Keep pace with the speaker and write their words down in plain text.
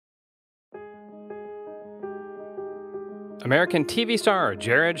American TV star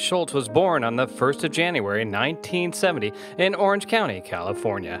Jarrod Schulz was born on the 1st of January 1970 in Orange County,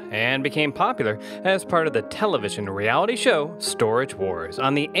 California, and became popular as part of the television reality show Storage Wars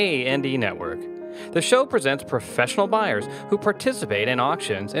on the A&E Network. The show presents professional buyers who participate in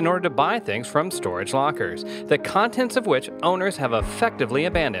auctions in order to buy things from storage lockers, the contents of which owners have effectively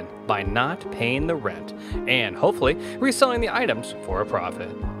abandoned by not paying the rent, and hopefully reselling the items for a profit.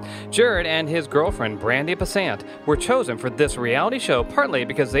 Jarrod and his girlfriend Brandi Passante were chosen for this reality show partly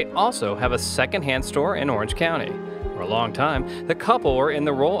because they also have a secondhand store in Orange County. For a long time, the couple were in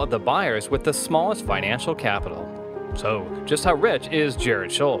the role of the buyers with the smallest financial capital. So, just how rich is Jarrod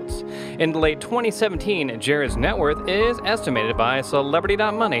Schulz? In late 2017, Jarrod's net worth is estimated by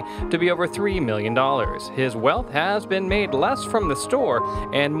Celebrity.money to be over $3 million. His wealth has been made less from the store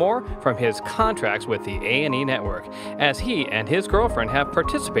and more from his contracts with the A&E Network, as he and his girlfriend have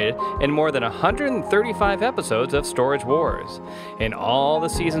participated in more than 135 episodes of Storage Wars. In all the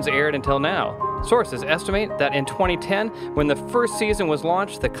seasons aired until now, sources estimate that in 2010, when the first season was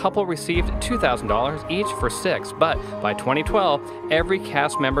launched, the couple received $2,000 each for 6, but by 2012, every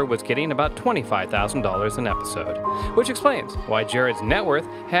cast member was getting about $25,000 an episode, which explains why Jarrod's net worth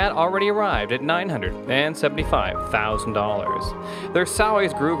had already arrived at $975,000. Their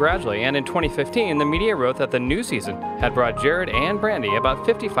salaries grew gradually, and in 2015, the media wrote that the new season had brought Jarrod and Brandi about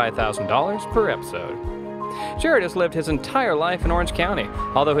 $55,000 per episode. Jarrod has lived his entire life in Orange County,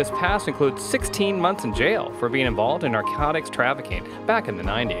 although his past includes 16 months in jail for being involved in narcotics trafficking back in the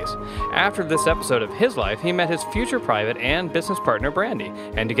 90s. After this episode of his life, he met his future private and business partner Brandi,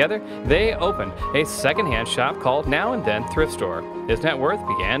 and together they opened a secondhand shop called Now and Then Thrift Store. His net worth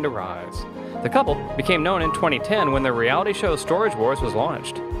began to rise. The couple became known in 2010 when the reality show Storage Wars was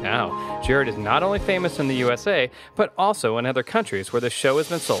launched. Now, Jarrod is not only famous in the USA, but also in other countries where the show has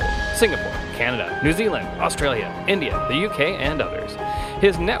been sold: Singapore, Canada, New Zealand, Australia, India, the UK, and others.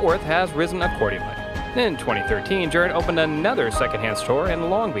 His net worth has risen accordingly. In 2013, Jarrod opened another secondhand store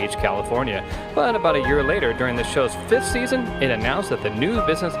in Long Beach, California, but about a year later, during the show's 5th season, it announced that the new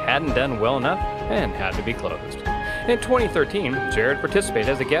business hadn't done well enough and had to be closed. In 2013, Jarrod participated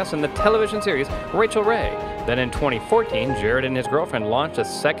as a guest in the television series Rachel Ray. Then in 2014, Jarrod and his girlfriend launched a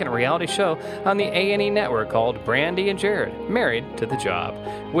second reality show on the A&E Network called Brandi and Jarrod, Married to the Job,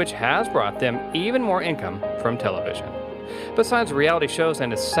 which has brought them even more income from television. Besides reality shows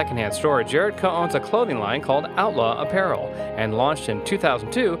and his secondhand store, Jarrod co-owns a clothing line called Outlaw Apparel and launched in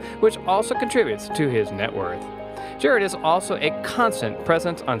 2002, which also contributes to his net worth. Jarrod is also a constant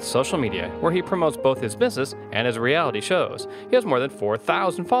presence on social media, where he promotes both his business and his reality shows. He has more than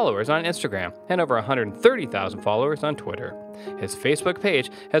 4,000 followers on Instagram and over 130,000 followers on Twitter. His Facebook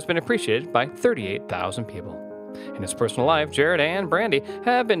page has been appreciated by 38,000 people. In his personal life, Jarrod and Brandi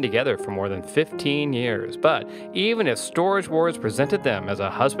have been together for more than 15 years, but even if Storage Wars presented them as a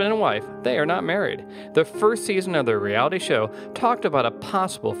husband and wife, they are not married. The first season of their reality show talked about a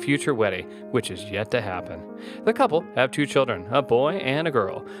possible future wedding, which is yet to happen. The couple have 2 children, a boy and a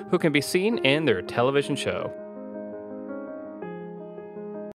girl, who can be seen in their television show.